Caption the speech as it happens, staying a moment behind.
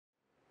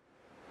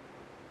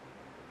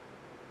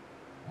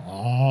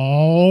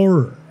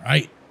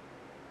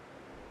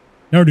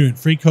Now we're doing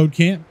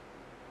freeCodeCamp,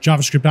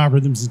 JavaScript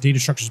algorithms and data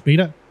structures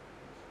beta.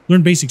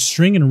 Learn basic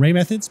string and array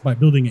methods by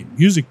building a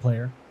music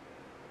player.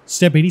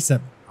 Step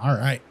 87. All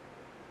right.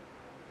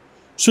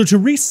 So to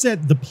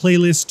reset the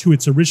playlist to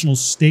its original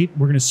state,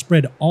 we're going to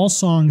spread all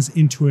songs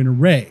into an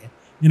array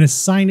and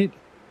assign it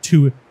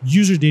to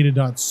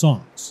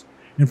userdata.songs.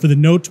 And for the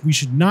note, we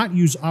should not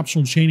use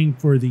optional chaining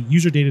for the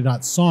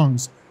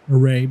userdata.songs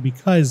array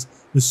because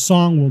the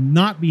song will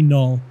not be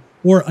null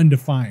or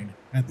undefined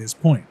at this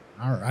point.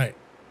 All right.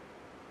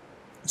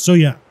 So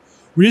yeah,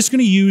 we're just going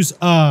to use,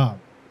 what are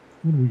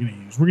we going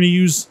to use? We're going to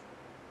use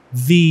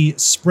the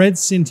spread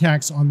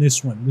syntax on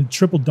this one, with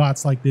triple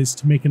dots like this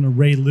to make an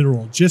array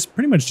literal. Just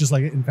pretty much just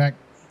like it. In fact,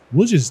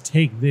 we'll just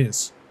take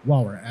this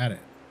while we're at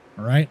it.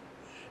 All right.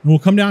 And we'll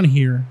come down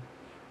here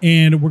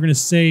and we're going to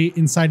say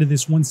inside of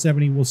this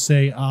 170, we'll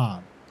say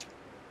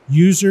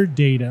user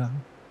data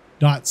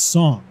dot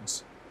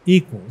songs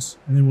equals,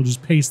 and then we'll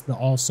just paste the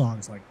all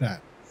songs like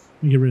that.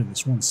 Let me get rid of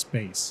this one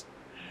space.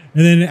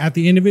 And then at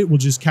the end of it, we'll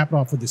just cap it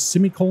off with a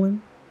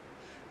semicolon,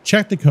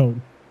 check the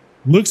code,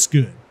 looks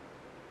good,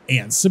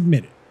 and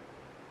submit it.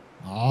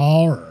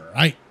 All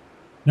right.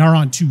 Now we're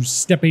on to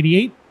step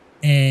 88,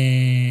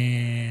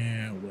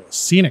 and we'll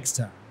see you next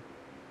time.